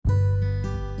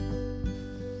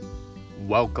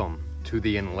Welcome to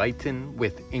the Enlighten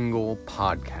with Ingle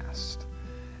podcast,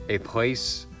 a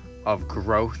place of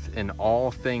growth in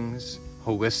all things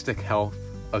holistic health,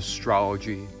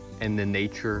 astrology, and the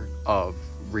nature of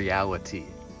reality.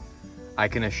 I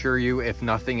can assure you, if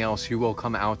nothing else, you will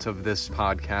come out of this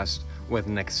podcast with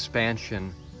an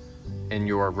expansion in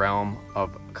your realm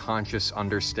of conscious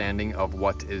understanding of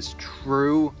what is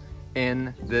true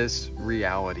in this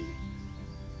reality.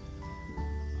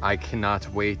 I cannot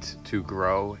wait to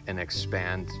grow and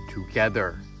expand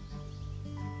together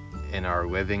in our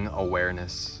living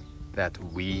awareness that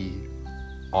we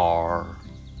are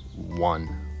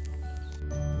one.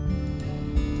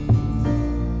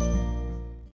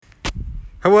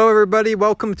 Hello, everybody.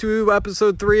 Welcome to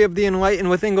episode 3 of the Enlighten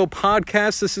with Ingle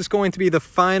podcast. This is going to be the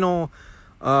final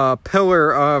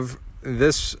pillar of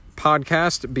this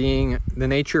podcast, being the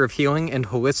nature of healing and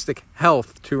holistic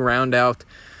health, to round out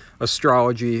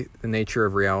astrology, the nature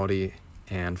of reality,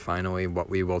 and finally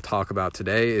what we will talk about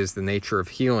today is the nature of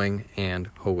healing and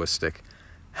holistic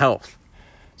health.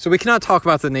 So we cannot talk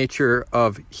about the nature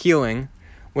of healing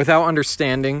without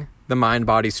understanding the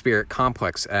mind-body-spirit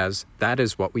complex, as that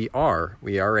is what we are.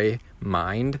 We are a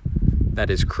mind that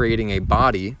is creating a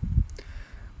body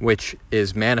which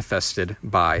is manifested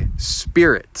by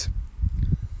spirit.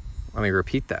 Let me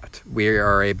repeat that. We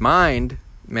are a mind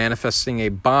manifesting a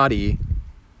body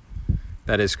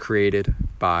that is created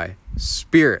by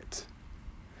spirit.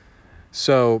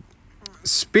 So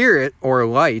spirit or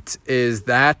light is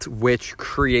that which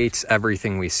creates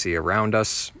everything we see around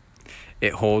us.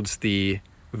 It holds the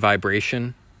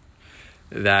vibration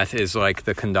that is like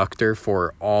the conductor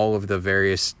for all of the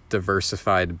various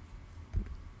diversified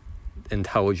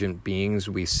intelligent beings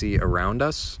we see around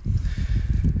us.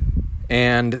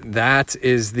 And that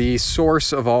is the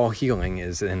source of all healing,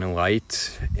 is in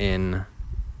light, in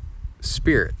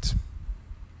spirit.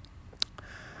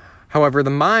 However, the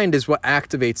mind is what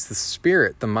activates the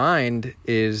spirit. The mind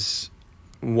is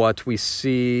what we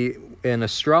see in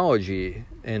astrology,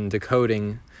 in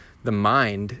decoding the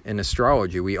mind in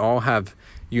astrology. We all have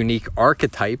unique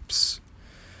archetypes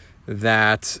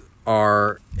that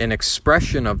are an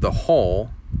expression of the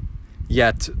whole,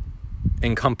 yet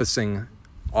encompassing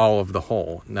all of the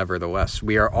whole. Nevertheless,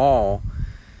 we are all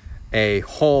a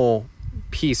whole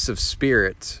piece of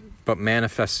spirit, but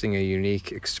manifesting a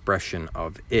unique expression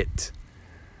of it.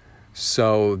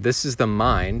 So this is the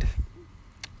mind.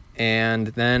 And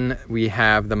then we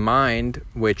have the mind,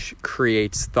 which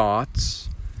creates thoughts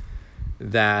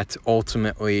that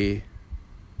ultimately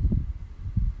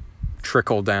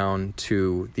trickle down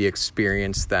to the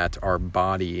experience that our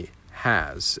body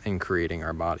has in creating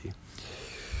our body.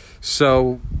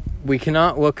 So we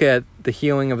cannot look at the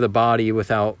healing of the body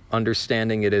without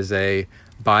understanding it is a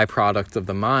byproduct of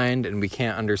the mind, and we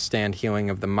can't understand healing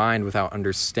of the mind without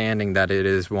understanding that it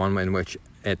is one in which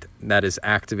that is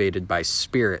activated by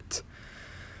spirit.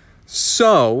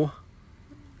 So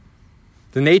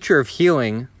the nature of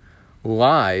healing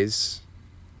lies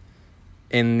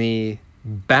in the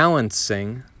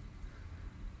balancing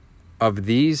of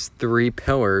these 3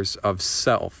 pillars of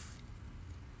self.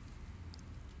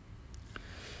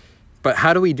 But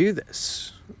how do we do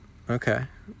this? Okay,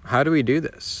 how do we do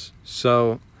this?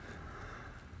 So,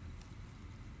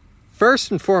 first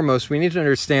and foremost, we need to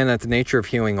understand that the nature of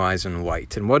healing lies in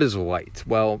light. And what is light?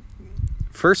 Well,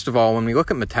 first of all, when we look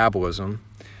at metabolism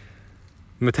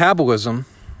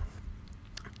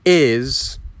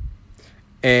is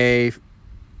a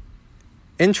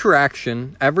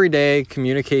interaction, everyday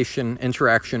communication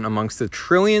interaction amongst the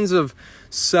trillions of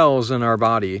cells in our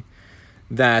body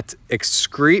that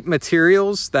excrete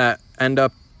materials that end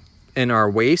up in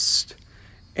our waste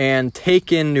and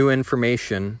take in new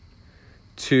information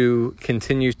to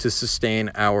continue to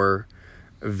sustain our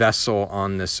vessel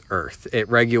on this earth. It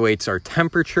regulates our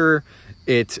temperature.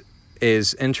 It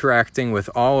is interacting with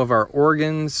all of our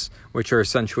organs, which are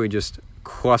essentially just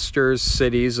clusters,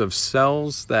 cities of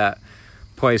cells that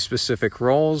play specific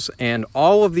roles. And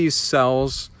all of these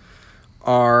cells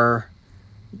are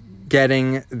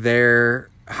getting their...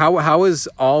 How is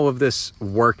all of this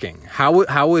working?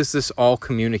 How is this all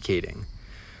communicating?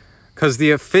 Because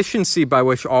the efficiency by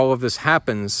which all of this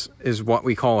happens is what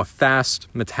we call a fast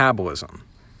metabolism.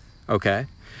 Okay?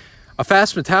 A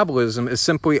fast metabolism is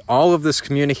simply all of this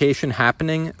communication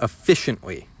happening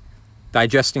efficiently.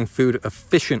 Digesting food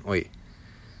efficiently.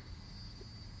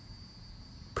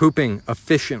 Pooping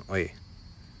efficiently.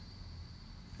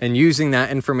 And using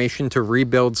that information to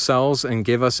rebuild cells and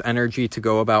give us energy to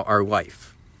go about our life.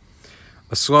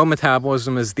 A slow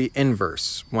metabolism is the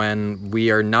inverse, when we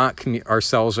are not our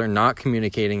cells are not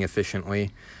communicating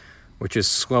efficiently, which is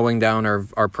slowing down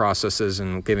our processes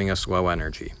and giving us low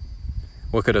energy.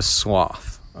 Look at a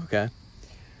sloth, okay?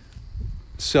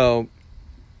 So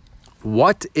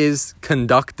what is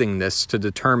conducting this to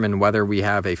determine whether we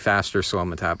have a fast or slow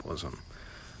metabolism?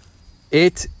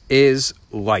 It is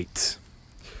light.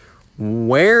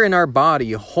 Where in our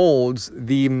body holds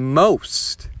the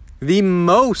most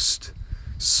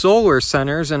solar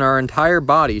centers in our entire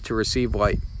body to receive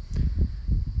light?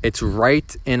 It's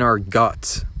right in our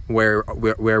gut, where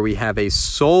we have a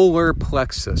solar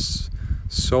plexus,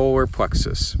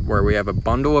 where we have a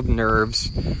bundle of nerves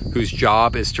whose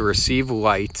job is to receive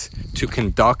light to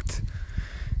conduct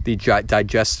the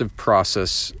digestive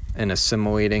process and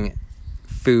assimilating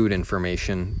food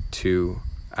information to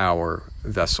our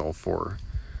vessel for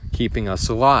keeping us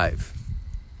alive.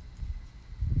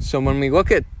 So when we look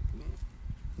at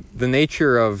the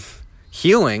nature of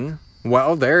healing,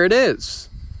 well, there it is.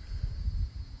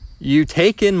 You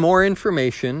take in more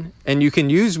information, and you can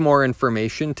use more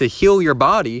information to heal your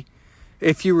body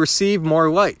if you receive more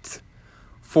light.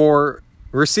 For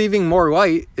receiving more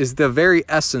light is the very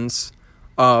essence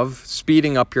of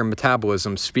speeding up your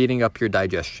metabolism, speeding up your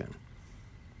digestion.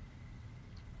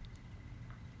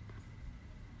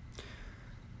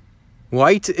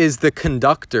 Light is the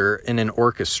conductor in an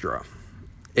orchestra.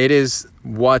 It is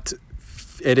what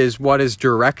is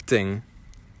directing.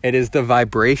 It is the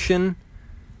vibration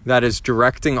that is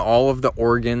directing all of the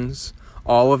organs,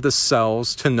 all of the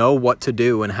cells to know what to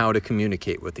do and how to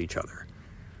communicate with each other.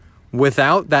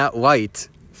 Without that light,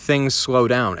 things slow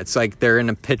down. It's like they're in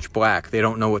a pitch black. They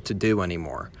don't know what to do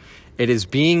anymore. It is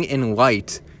being in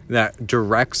light that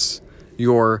directs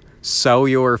your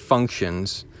cellular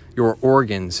functions, your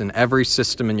organs, and every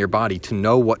system in your body to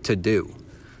know what to do.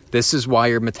 This is why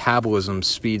your metabolism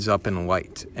speeds up in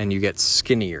light and you get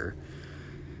skinnier.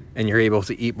 And you're able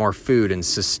to eat more food and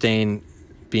sustain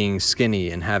being skinny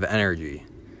and have energy.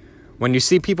 When you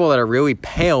see people that are really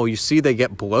pale, you see they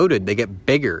get bloated, they get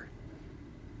bigger.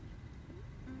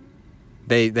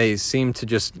 They seem to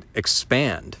just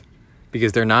expand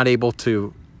because they're not able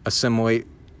to assimilate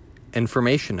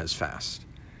information as fast,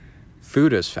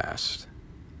 food as fast.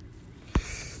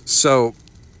 So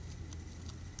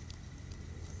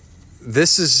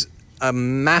this is a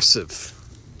massive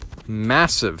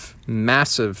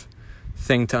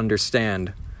thing to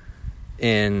understand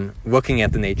in looking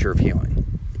at the nature of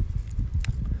healing.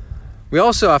 We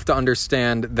also have to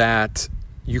understand that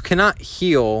you cannot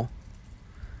heal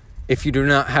if you do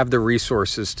not have the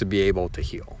resources to be able to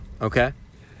heal, okay?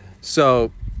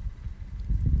 So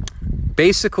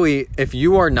basically, if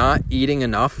you are not eating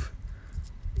enough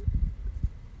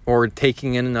or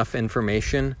taking in enough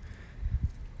information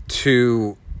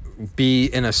to be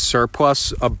in a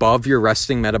surplus above your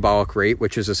resting metabolic rate,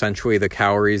 which is essentially the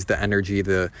calories, the energy,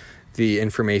 the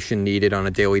information needed on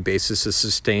a daily basis to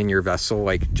sustain your vessel,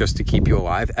 like just to keep you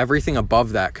alive. Everything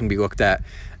above that can be looked at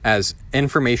as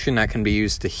information that can be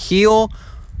used to heal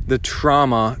the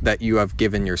trauma that you have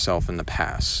given yourself in the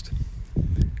past.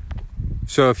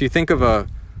 So if you think of a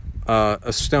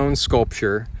stone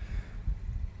sculpture,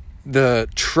 the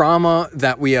trauma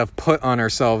that we have put on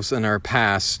ourselves in our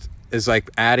past is like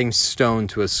adding stone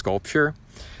to a sculpture.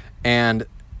 And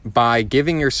by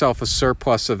giving yourself a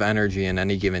surplus of energy in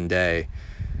any given day,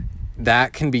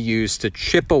 that can be used to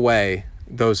chip away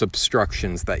those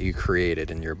obstructions that you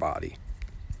created in your body.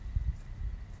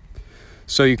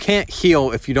 So you can't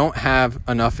heal if you don't have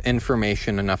enough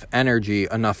information, enough energy,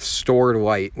 enough stored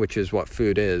light, which is what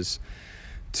food is,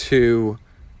 to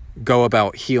go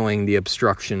about healing the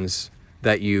obstructions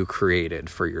that you created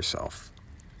for yourself.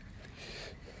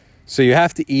 So you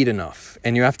have to eat enough,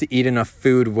 and you have to eat enough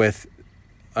food with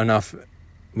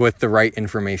the right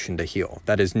information to heal.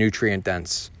 That is nutrient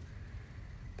dense.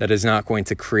 That is not going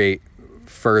to create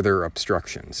further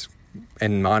obstructions.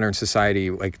 In modern society,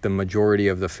 like the majority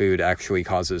of the food actually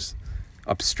causes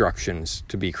obstructions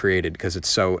to be created because it's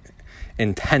so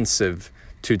intensive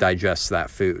to digest that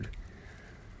food.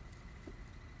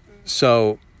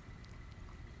 So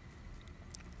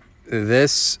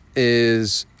this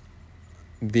is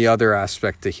the other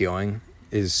aspect to healing,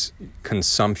 is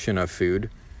consumption of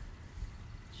food.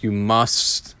 You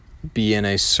must be in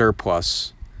a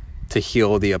surplus to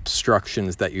heal the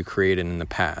obstructions that you created in the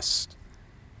past.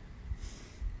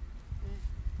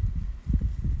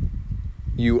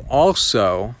 You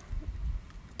also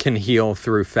can heal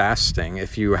through fasting.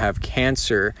 If you have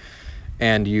cancer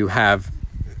and you have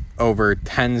over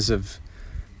tens of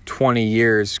 20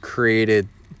 years created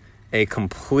a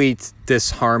complete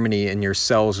disharmony in your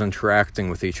cells interacting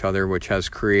with each other, which has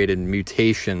created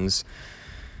mutations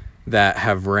that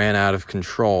have ran out of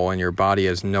control, and your body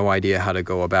has no idea how to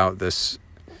go about this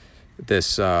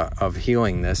of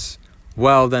healing this,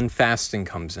 well, then fasting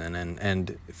comes in,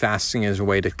 and fasting is a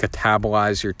way to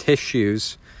catabolize your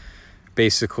tissues,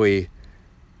 basically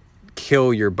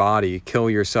kill your body, kill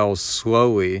your cells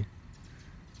slowly,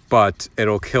 but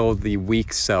it'll kill the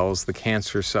weak cells, the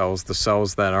cancer cells, the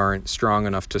cells that aren't strong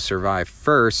enough to survive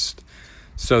first.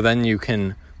 So then you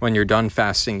can, when you're done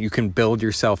fasting, you can build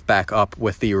yourself back up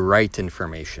with the right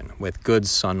information, with good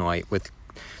sunlight, with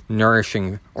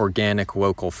nourishing organic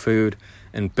local food,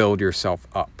 and build yourself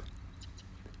up.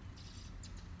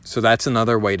 So that's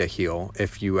another way to heal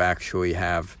if you actually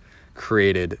have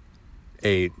created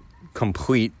a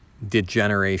complete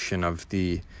degeneration of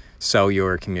the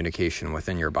cellular communication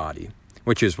within your body,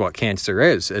 which is what cancer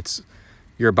is. It's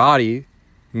your body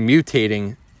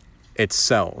mutating its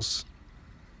cells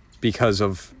because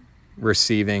of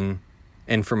receiving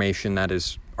information that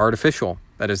is artificial,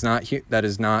 that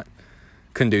is not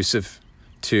conducive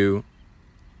to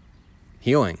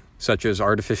healing, such as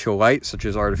artificial light, such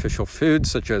as artificial food,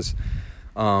 such as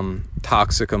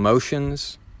toxic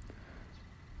emotions,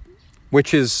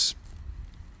 which is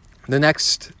the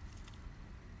next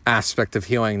aspect of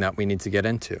healing that we need to get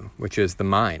into, which is the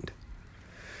mind.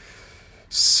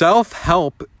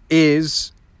 Self-help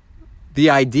is the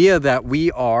idea that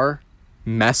we are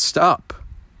messed up.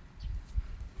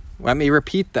 Let me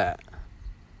repeat that.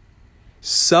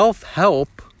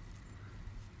 Self-help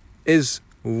is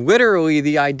literally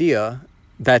the idea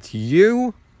that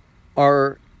you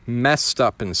are messed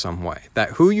up in some way,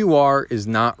 that who you are is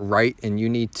not right and you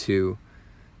need to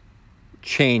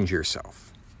change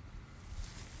yourself.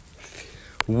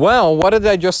 Well, what did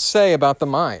I just say about the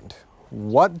mind?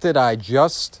 What did I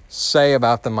just say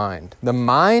about the mind? The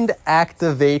mind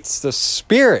activates the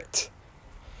spirit.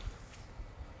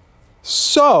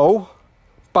 So,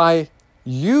 by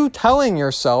you telling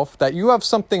yourself that you have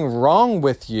something wrong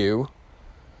with you,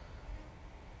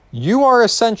 you are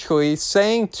essentially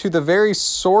saying to the very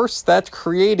source that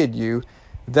created you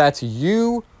that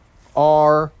you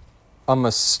are a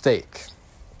mistake.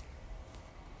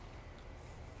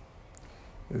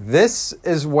 This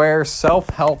is where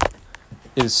self-help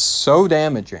is so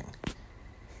damaging.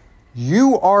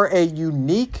 You are a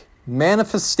unique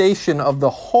manifestation of the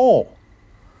whole.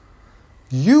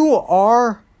 You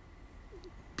are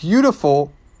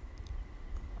beautiful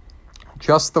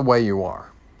just the way you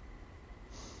are.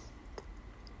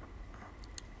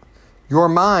 Your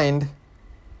mind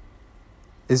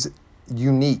is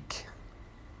unique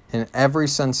in every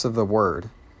sense of the word.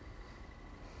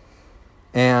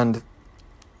 And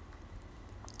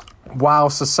while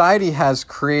society has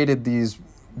created these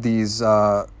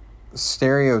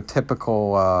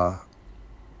stereotypical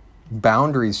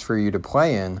boundaries for you to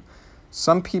play in,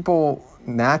 some people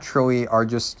naturally are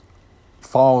just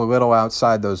fall a little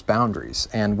outside those boundaries.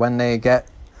 And when they get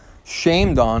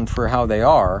shamed on for how they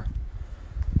are,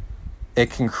 it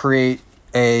can create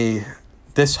a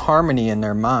disharmony in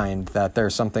their mind that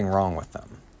there's something wrong with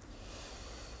them.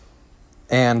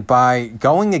 And by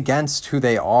going against who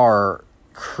they are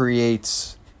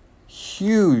creates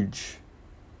huge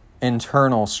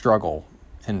internal struggle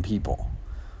in people.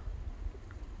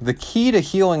 The key to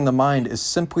healing the mind is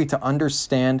simply to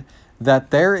understand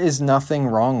that there is nothing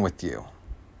wrong with you.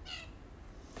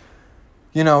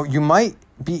 You know, you might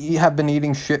have been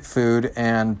eating shit food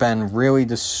and been really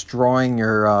destroying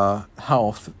your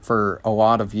health for a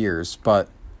lot of years, but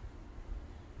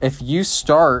if you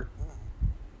start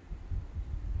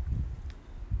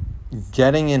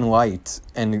getting in light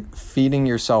and feeding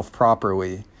yourself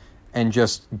properly and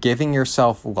just giving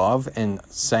yourself love and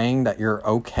saying that you're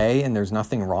okay and there's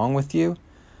nothing wrong with you,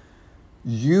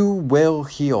 you will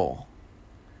heal.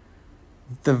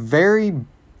 The very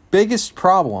biggest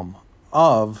problem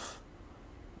of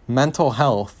mental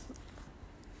health,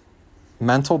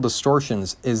 mental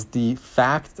distortions, is the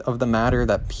fact of the matter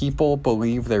that people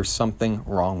believe there's something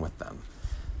wrong with them.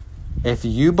 If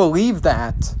you believe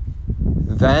that,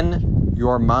 then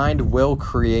your mind will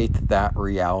create that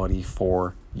reality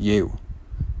for you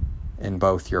in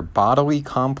both your bodily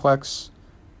complex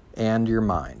and your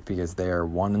mind, because they are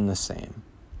one and the same.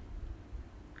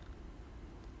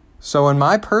 So in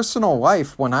my personal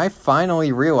life, when I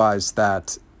finally realized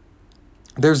that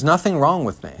there's nothing wrong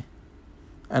with me,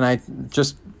 and I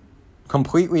just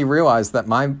completely realized that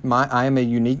I am a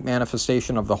unique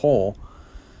manifestation of the whole,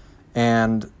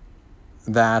 and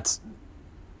that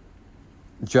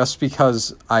just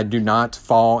because I do not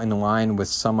fall in line with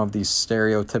some of these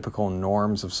stereotypical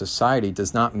norms of society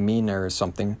does not mean there is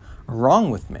something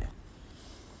wrong with me.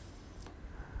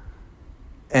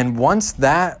 And once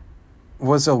that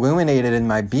was illuminated in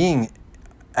my being,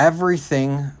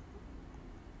 everything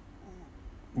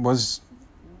was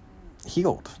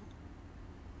healed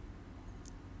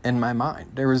in my mind.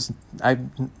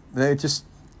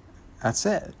 That's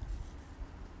it.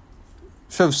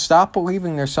 So stop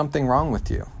believing there's something wrong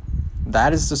with you.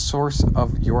 That is the source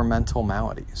of your mental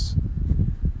maladies,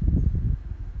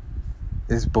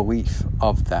 is belief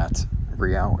of that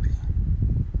reality.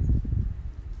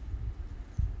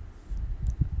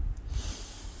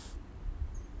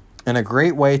 And a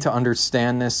great way to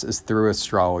understand this is through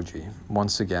astrology.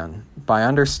 Once again, by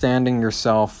understanding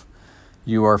yourself,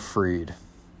 you are freed.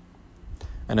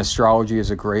 And astrology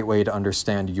is a great way to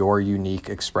understand your unique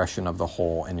expression of the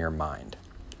whole in your mind.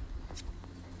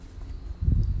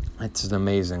 It's an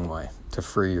amazing way to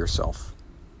free yourself.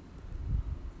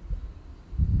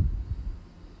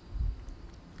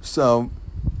 So,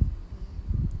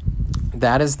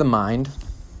 that is the mind.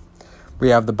 We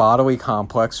have the bodily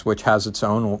complex, which has its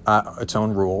own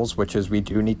rules, which is we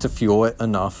do need to fuel it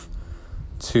enough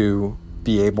to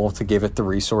be able to give it the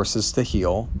resources to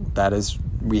heal. That is,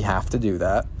 we have to do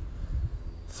that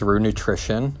through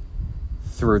nutrition,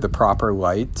 through the proper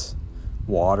light,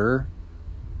 water,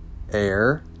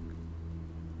 air,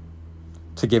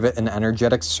 to give it an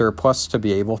energetic surplus to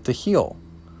be able to heal.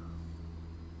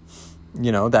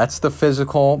 That's the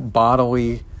physical,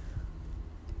 bodily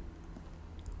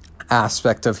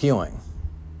aspect of healing.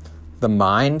 The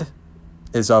mind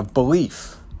is of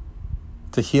belief.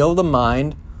 To heal the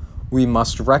mind, we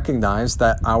must recognize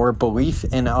that our belief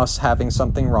in us having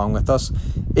something wrong with us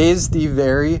is the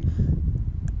very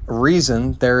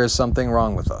reason there is something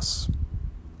wrong with us.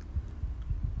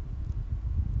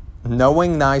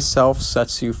 Knowing thyself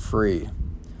sets you free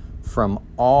from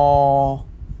all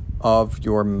of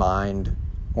your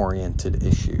mind-oriented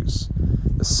issues.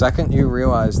 The second you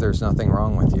realize there's nothing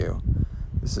wrong with you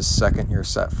is the second you're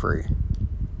set free.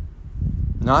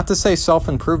 Not to say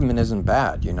self-improvement isn't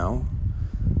bad,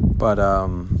 but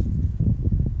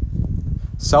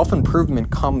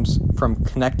self-improvement comes from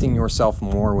connecting yourself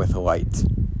more with light.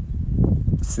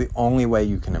 It's the only way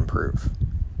you can improve,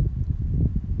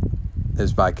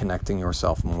 is by connecting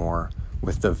yourself more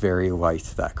with the very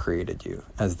light that created you,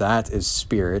 as that is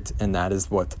spirit, and that is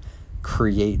what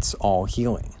creates all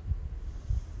healing.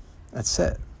 That's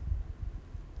it.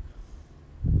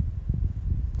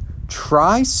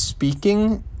 Try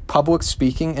public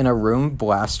speaking in a room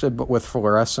blasted with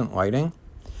fluorescent lighting,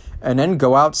 and then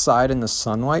go outside in the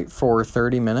sunlight for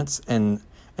 30 minutes and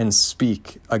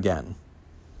speak again.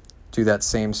 Do that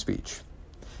same speech.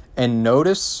 And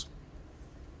notice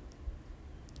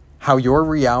how your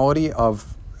reality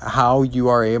of how you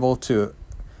are able to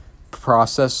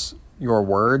process your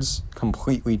words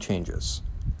completely changes.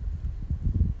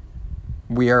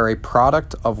 We are a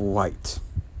product of light.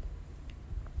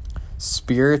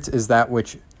 Spirit is that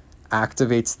which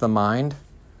activates the mind,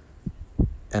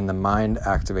 and the mind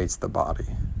activates the body.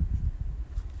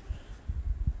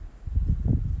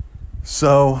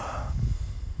 So,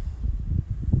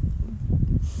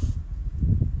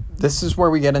 this is where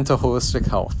we get into holistic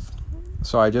health.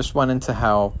 So I just went into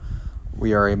how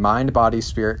we are a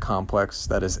mind-body-spirit complex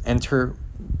that is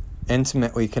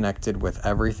intimately connected with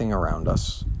everything around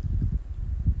us.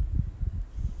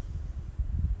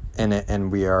 And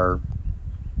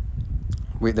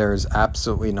there is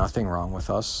absolutely nothing wrong with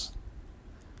us.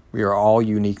 We are all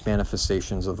unique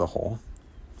manifestations of the whole.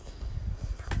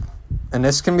 And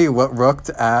this can be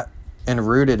looked at and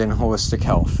rooted in holistic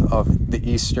health of the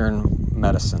Eastern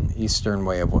medicine, Eastern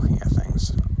way of looking at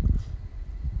things.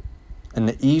 In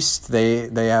the East, they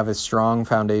have a strong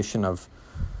foundation of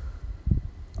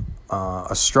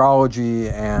astrology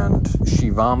and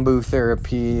Shivambu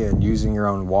therapy, and using your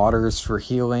own waters for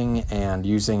healing, and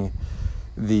using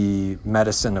the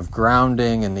medicine of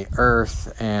grounding in the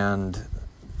earth and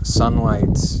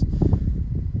sunlight,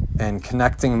 and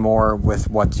connecting more with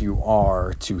what you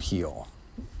are to heal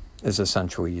is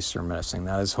essentially Eastern medicine.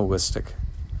 That is holistic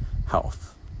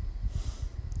health.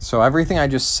 So everything I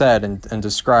just said and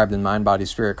described in Mind, Body,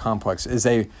 Spirit Complex is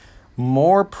a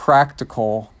more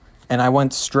practical, and I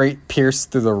went straight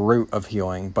pierced through the root of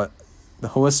healing, but the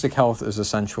holistic health is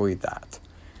essentially that.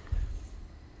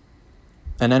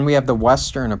 And then we have the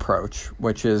Western approach,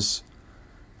 which has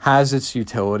its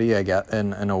utility, I get,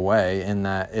 in a way, in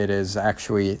that it is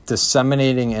actually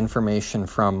disseminating information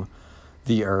from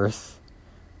the earth,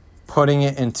 putting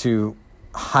it into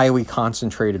highly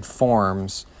concentrated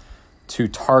forms to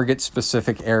target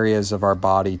specific areas of our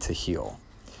body to heal.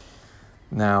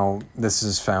 Now, this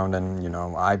is found in,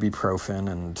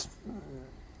 ibuprofen and,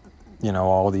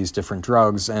 all these different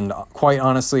drugs. And quite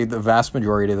honestly, the vast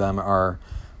majority of them are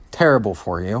terrible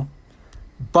for you.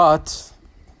 But,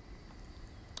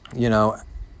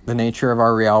 the nature of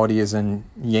our reality is in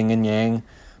yin and yang,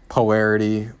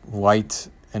 polarity, light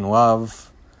and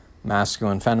love,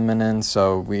 masculine, feminine.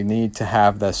 So we need to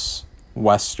have this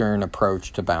Western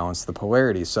approach to balance the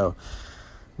polarity. So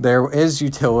there is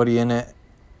utility in it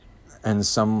in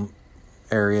some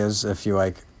areas. If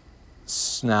you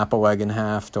snap a leg in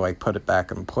half to put it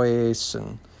back in place,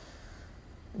 and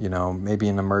maybe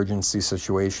in emergency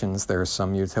situations there's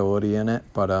some utility in it,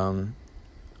 but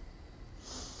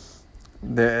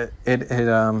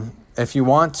if you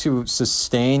want to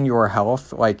sustain your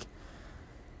health,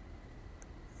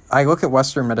 I look at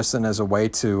Western medicine as a way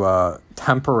to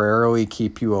temporarily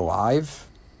keep you alive,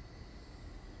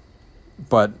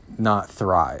 but not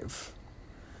thrive.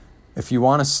 If you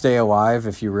want to stay alive,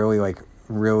 if you really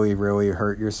really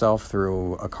hurt yourself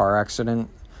through a car accident,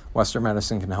 Western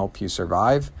medicine can help you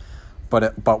survive.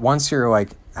 But once you're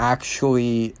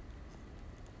actually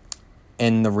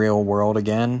in the real world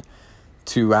again,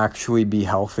 to actually be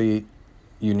healthy,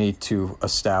 you need to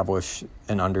establish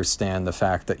and understand the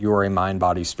fact that you're a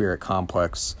mind-body-spirit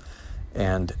complex,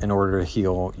 and in order to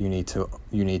heal, you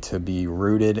need to be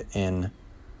rooted in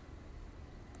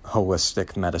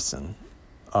holistic medicine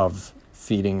of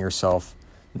feeding yourself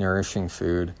nourishing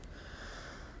food,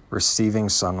 receiving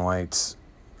sunlight,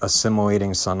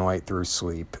 assimilating sunlight through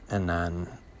sleep, and then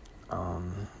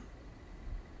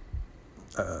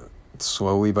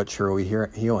slowly but surely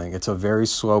healing. It's a very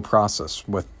slow process.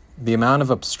 With the amount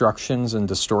of obstructions and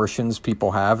distortions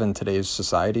people have in today's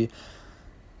society,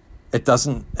 it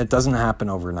doesn't happen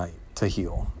overnight to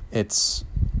heal. It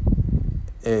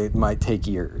might take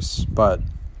years, but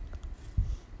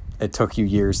it took you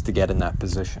years to get in that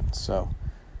position. So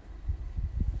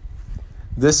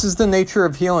this is the nature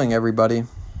of healing, everybody.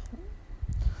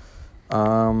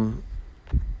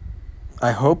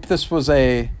 I hope this was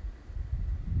a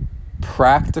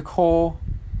practical,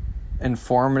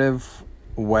 informative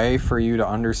way for you to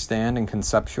understand and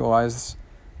conceptualize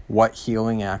what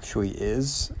healing actually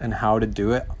is and how to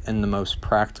do it in the most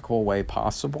practical way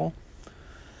possible.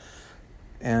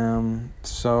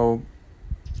 So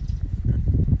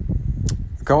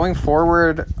going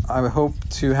forward, I hope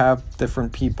to have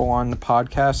different people on the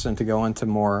podcast and to go into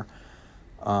more,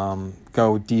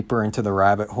 go deeper into the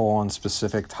rabbit hole on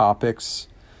specific topics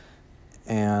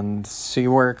and see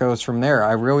where it goes from there.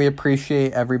 I really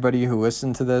appreciate everybody who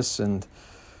listened to this, and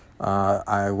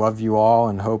I love you all,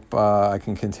 and hope I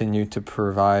can continue to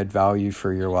provide value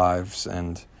for your lives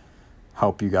and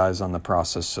help you guys on the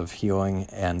process of healing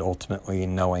and ultimately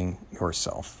knowing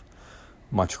yourself.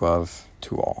 Much love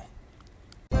to all.